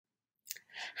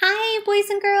Hi, boys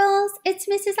and girls. It's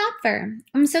Mrs. Opfer.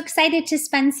 I'm so excited to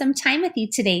spend some time with you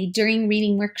today during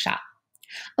reading workshop.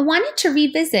 I wanted to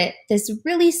revisit this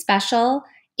really special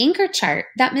anchor chart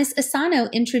that Miss Asano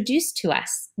introduced to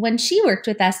us when she worked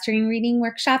with us during reading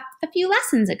workshop a few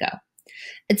lessons ago.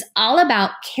 It's all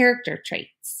about character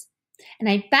traits. And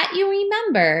I bet you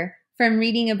remember from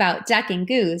reading about Duck and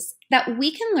Goose that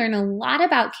we can learn a lot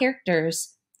about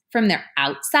characters from their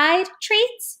outside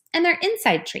traits and their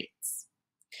inside traits.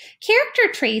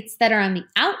 Character traits that are on the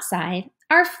outside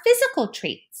are physical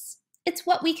traits. It's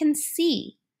what we can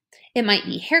see. It might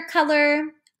be hair color,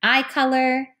 eye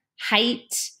color,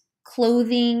 height,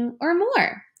 clothing, or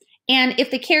more. And if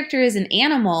the character is an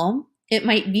animal, it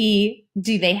might be,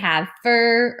 do they have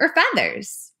fur or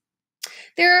feathers?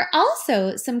 There are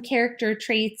also some character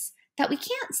traits that we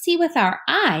can't see with our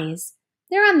eyes.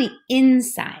 They're on the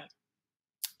inside.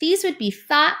 These would be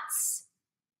thoughts,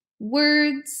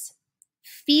 words,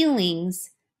 feelings,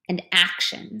 and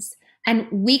actions. And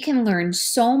we can learn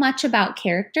so much about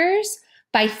characters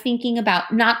by thinking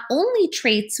about not only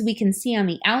traits we can see on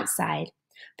the outside,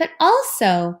 but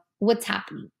also what's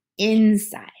happening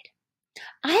inside.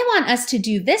 I want us to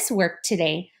do this work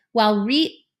today while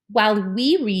we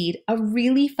read a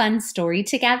really fun story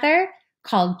together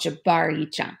called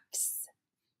Jabari Jumps.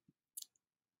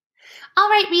 All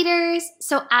right, readers,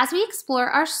 so as we explore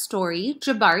our story,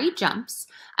 Jabari Jumps,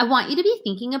 I want you to be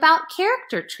thinking about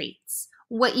character traits,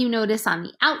 what you notice on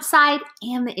the outside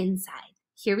and the inside.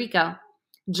 Here we go.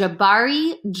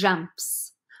 Jabari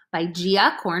Jumps by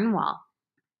Gia Cornwall.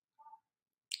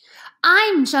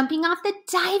 I'm jumping off the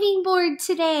diving board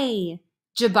today,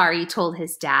 Jabari told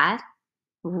his dad.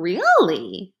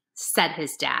 Really? Said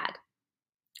his dad.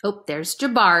 Oh, there's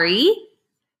Jabari.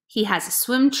 He has his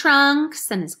swim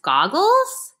trunks and his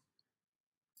goggles.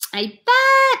 I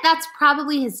bet that's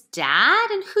probably his dad.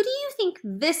 And who do you think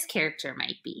this character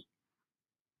might be?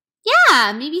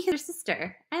 Yeah, maybe his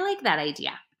sister. I like that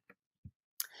idea.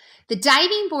 The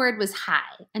diving board was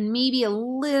high and maybe a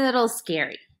little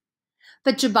scary.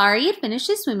 But Jabari had finished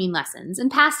his swimming lessons and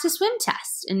passed his swim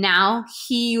test, and now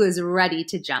he was ready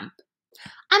to jump.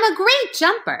 I'm a great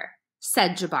jumper,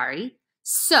 said Jabari,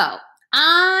 so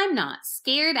I'm not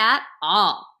scared at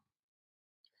all.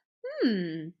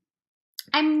 I'm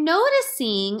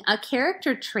noticing a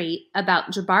character trait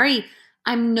about Jabari.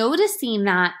 I'm noticing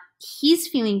that he's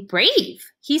feeling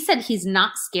brave. He said he's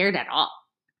not scared at all.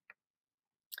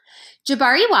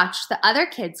 Jabari watched the other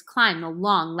kids climb the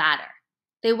long ladder.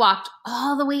 They walked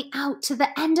all the way out to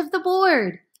the end of the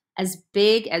board, as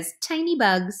big as tiny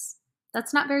bugs.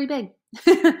 That's not very big.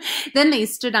 Then they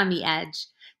stood on the edge.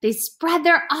 They spread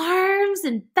their arms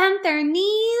and bent their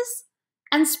knees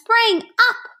and sprang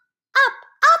up, up,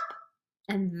 up.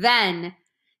 And then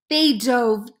they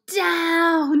dove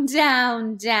down,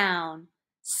 down, down.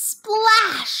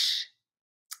 Splash!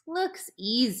 Looks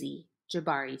easy,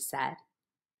 Jabari said.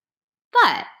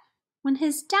 But when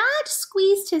his dad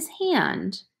squeezed his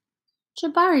hand,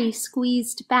 Jabari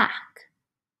squeezed back.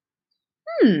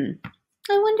 I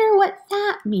wonder what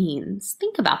that means.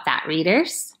 Think about that,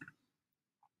 readers.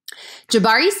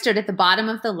 Jabari stood at the bottom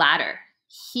of the ladder.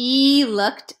 He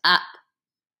looked up.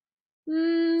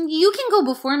 You can go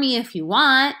before me if you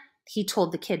want, he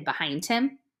told the kid behind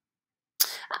him.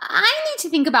 I need to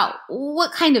think about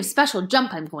what kind of special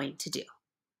jump I'm going to do.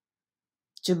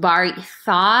 Jabari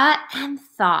thought and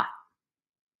thought.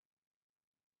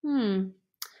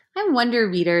 I wonder,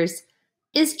 readers,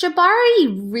 is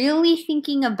Jabari really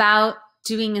thinking about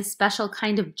doing a special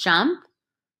kind of jump?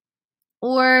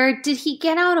 Or did he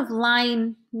get out of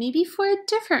line maybe for a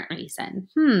different reason?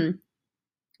 I'm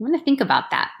going to think about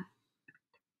that.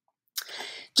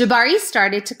 Jabari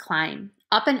started to climb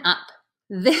up and up.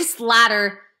 This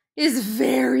ladder is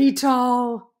very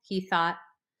tall, he thought.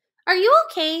 Are you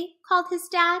okay? Called his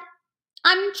dad.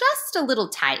 I'm just a little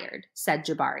tired, said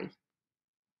Jabari.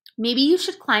 Maybe you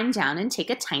should climb down and take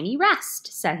a tiny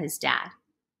rest, said his dad.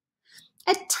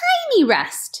 A tiny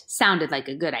rest sounded like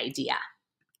a good idea.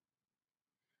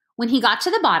 When he got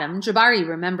to the bottom, Jabari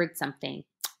remembered something.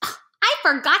 I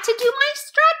forgot to do my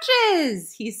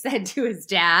stretches, he said to his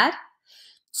dad.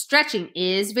 Stretching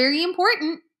is very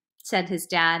important, said his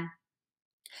dad.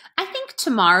 I think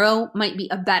tomorrow might be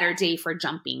a better day for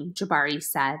jumping, Jabari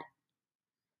said.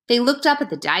 They looked up at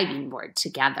the diving board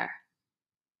together.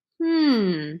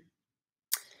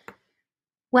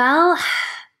 Well,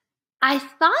 I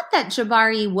thought that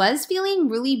Jabari was feeling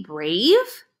really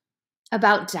brave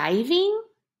about diving,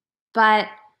 but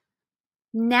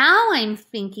now I'm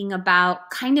thinking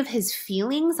about kind of his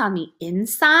feelings on the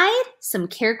inside, some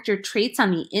character traits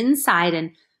on the inside,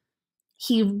 and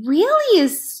he really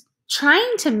is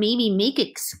trying to maybe make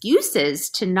excuses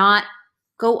to not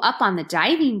go up on the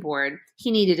diving board. He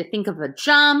needed to think of a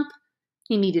jump.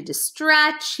 He needed to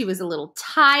stretch. He was a little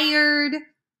tired.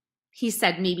 He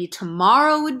said maybe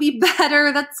tomorrow would be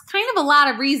better. That's kind of a lot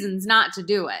of reasons not to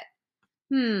do it.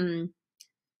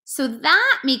 So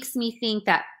that makes me think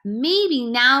that maybe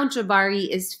now Jabari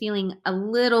is feeling a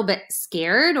little bit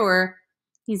scared, or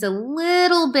he's a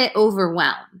little bit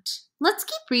overwhelmed. Let's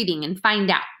keep reading and find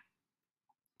out.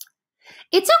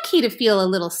 "It's okay to feel a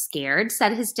little scared,"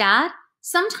 said his dad.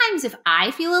 "Sometimes if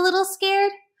I feel a little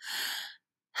scared,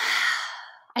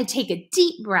 I take a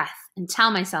deep breath and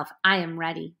tell myself I am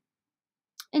ready.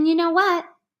 And you know what?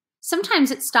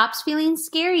 Sometimes it stops feeling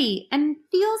scary and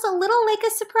feels a little like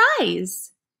a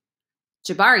surprise."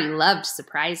 Jabari loved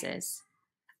surprises.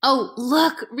 Oh,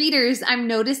 look, readers, I'm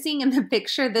noticing in the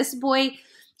picture this boy,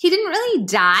 he didn't really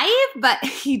dive, but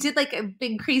he did like a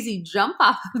big crazy jump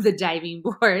off of the diving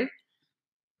board.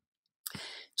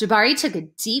 Jabari took a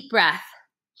deep breath.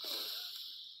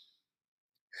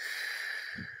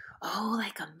 Oh,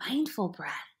 like a mindful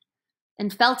breath,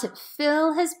 and felt it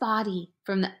fill his body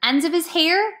from the ends of his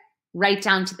hair right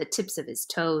down to the tips of his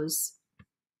toes.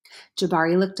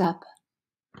 Jabari looked up.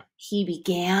 He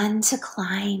began to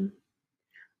climb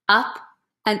up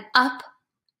and up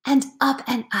and up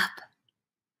and up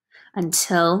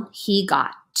until he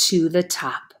got to the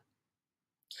top.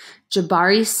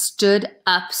 Jabari stood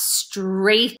up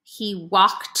straight. He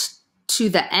walked to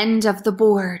the end of the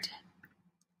board.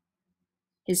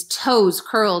 His toes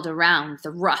curled around the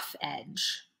rough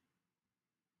edge.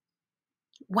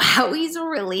 Wow, he's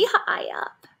really high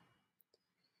up.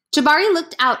 Jabari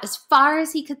looked out as far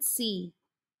as he could see.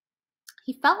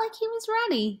 He felt like he was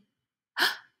ready. "I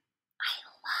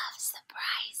love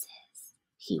surprises,"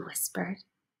 he whispered.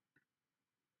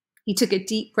 He took a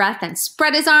deep breath and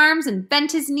spread his arms and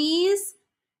bent his knees.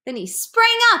 Then he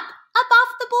sprang up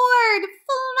off the board,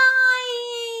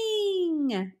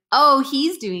 flying. Oh,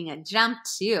 he's doing a jump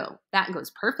too. That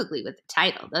goes perfectly with the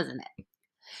title, doesn't it?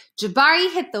 Jabari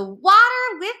hit the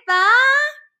water with a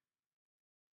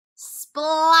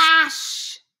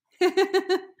splash.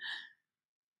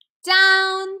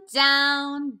 Down,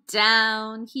 down,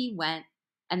 down he went,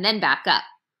 and then back up.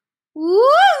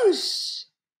 Whoosh!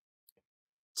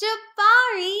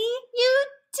 "Jabari, you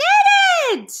did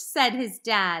it," said his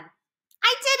dad.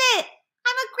 "I did it.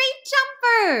 I'm a great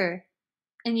jumper."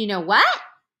 And you know what?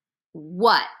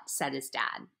 "What?" said his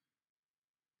dad.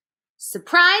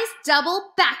 "Surprise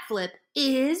double backflip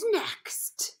is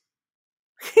next."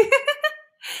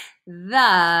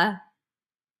 The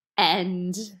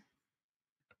end.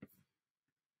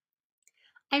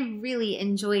 I really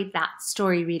enjoyed that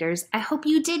story, readers. I hope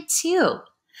you did too.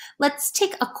 Let's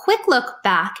take a quick look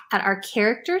back at our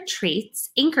character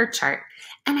traits anchor chart.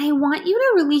 And I want you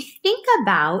to really think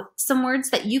about some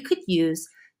words that you could use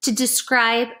to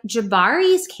describe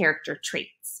Jabari's character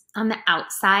traits on the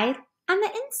outside and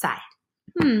the inside.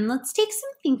 Let's take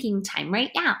some thinking time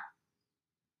right now.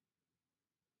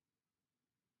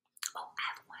 Oh, I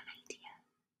have one idea.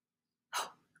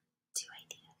 Oh, 2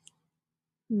 ideas.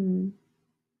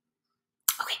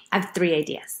 Okay, I have 3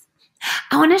 ideas.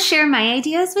 I want to share my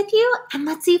ideas with you, and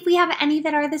let's see if we have any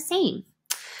that are the same.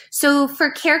 So for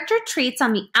character traits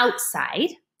on the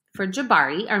outside, for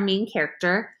Jabari, our main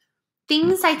character,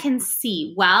 things I can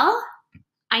see. Well,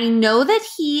 I know that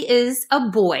he is a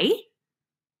boy.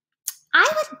 I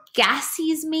would guess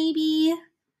he's maybe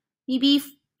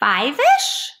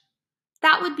 5-ish.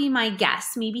 That would be my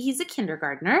guess. Maybe he's a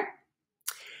kindergartner.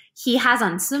 He has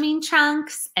on swimming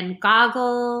trunks and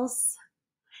goggles,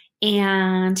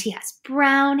 and he has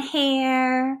brown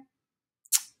hair.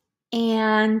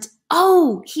 And,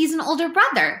 oh, he's an older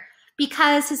brother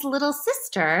because his little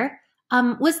sister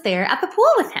was there at the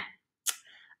pool with him.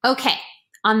 Okay,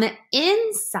 on the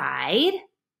inside,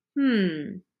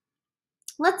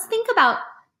 let's think about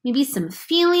maybe some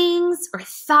feelings or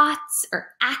thoughts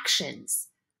or actions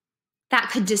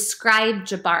that could describe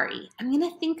Jabari. I'm going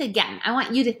to think again. I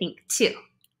want you to think too.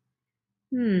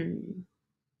 Oh,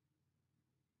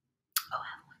 I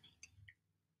have one idea.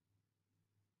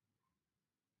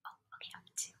 Oh, okay, I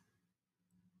have 2.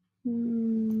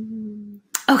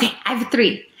 Okay, I have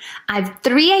 3. I have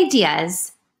 3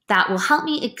 ideas that will help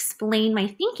me explain my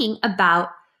thinking about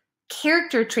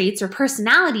character traits or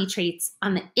personality traits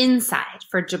on the inside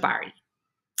for Jabari.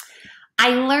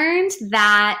 I learned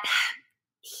that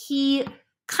he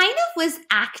kind of was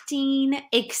acting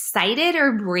excited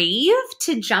or brave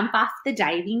to jump off the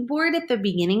diving board at the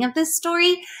beginning of this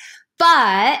story.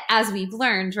 But as we've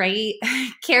learned, right,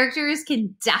 characters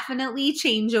can definitely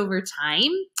change over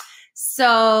time.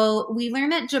 So we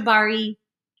learned that Jabari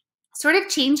sort of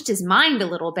changed his mind a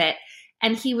little bit,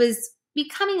 and he was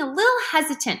becoming a little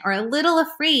hesitant or a little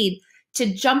afraid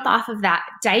to jump off of that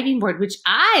diving board, which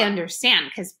I understand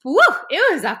because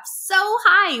it was up so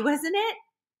high, wasn't it?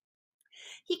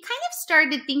 He kind of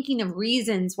started thinking of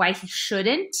reasons why he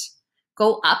shouldn't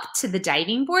go up to the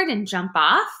diving board and jump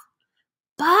off.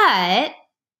 But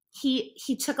he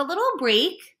took a little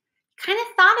break, kind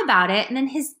of thought about it, and then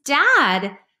his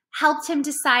dad helped him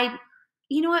decide,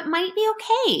 it might be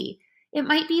okay. It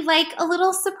might be like a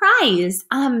little surprise.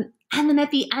 And then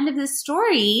at the end of the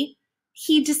story,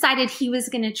 he decided he was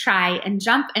going to try and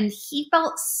jump, and he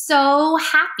felt so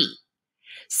happy.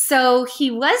 So he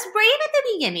was brave at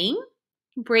the beginning.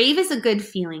 Brave is a good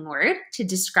feeling word to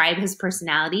describe his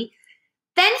personality.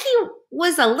 Then he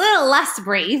was a little less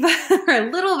brave or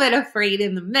a little bit afraid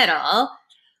in the middle.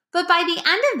 But by the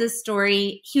end of the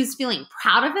story, he was feeling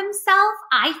proud of himself,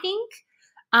 I think.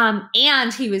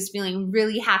 And he was feeling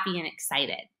really happy and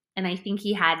excited. And I think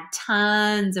he had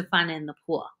tons of fun in the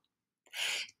pool.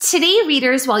 Today,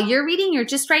 readers, while you're reading your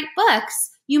Just Right books,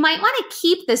 you might want to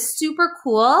keep the super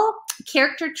cool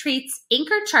character traits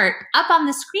anchor chart up on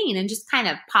the screen and just kind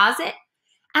of pause it.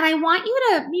 And I want you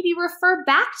to maybe refer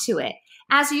back to it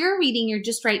as you're reading your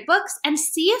Just Right books and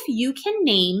see if you can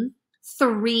name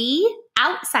 3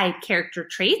 outside character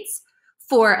traits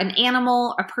for an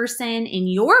animal, a person in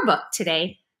your book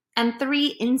today, and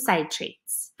 3 inside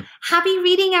traits. Happy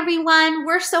reading, everyone.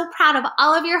 We're so proud of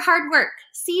all of your hard work.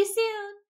 See you soon.